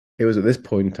it was at this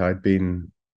point I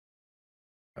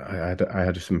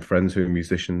had some friends who were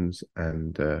musicians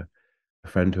and a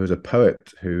friend who was a poet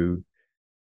who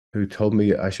told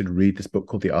me I should read this book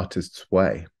called The Artist's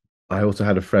Way. I also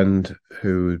had a friend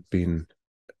who'd been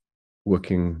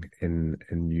working in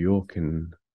New York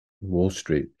in Wall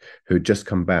Street who had just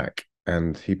come back,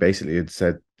 and he basically had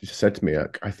said to me,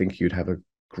 I think you'd have a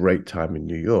great time in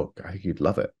New York. I think you'd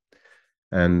love it.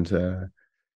 And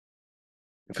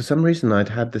for some reason, I'd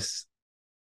had this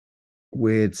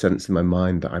weird sense in my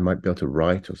mind that I might be able to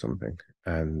write or something.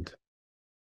 And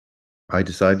I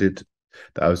decided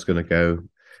that I was going to go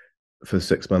for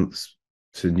 6 months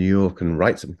to New York and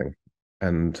write something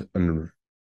and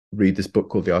read this book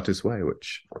called The Artist's Way,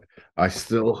 which I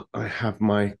have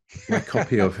my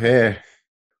copy of here.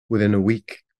 Within a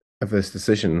week of this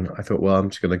decision, I thought, well, I'm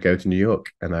just going to go to New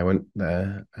York, and I went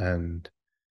there and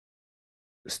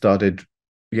started,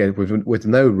 yeah, with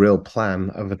no real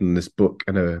plan other than this book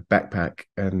and a backpack,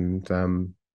 and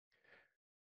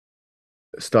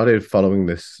started following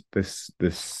this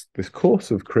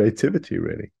course of creativity,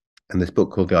 really. And this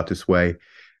book called The Artist's Way,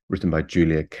 written by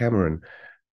Julia Cameron,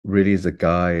 really is a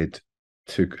guide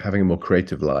to having a more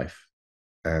creative life.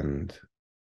 And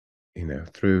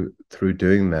through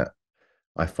doing that,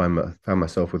 found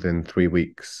myself within 3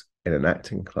 weeks in an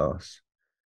acting class,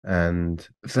 and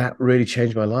that really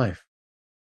changed my life.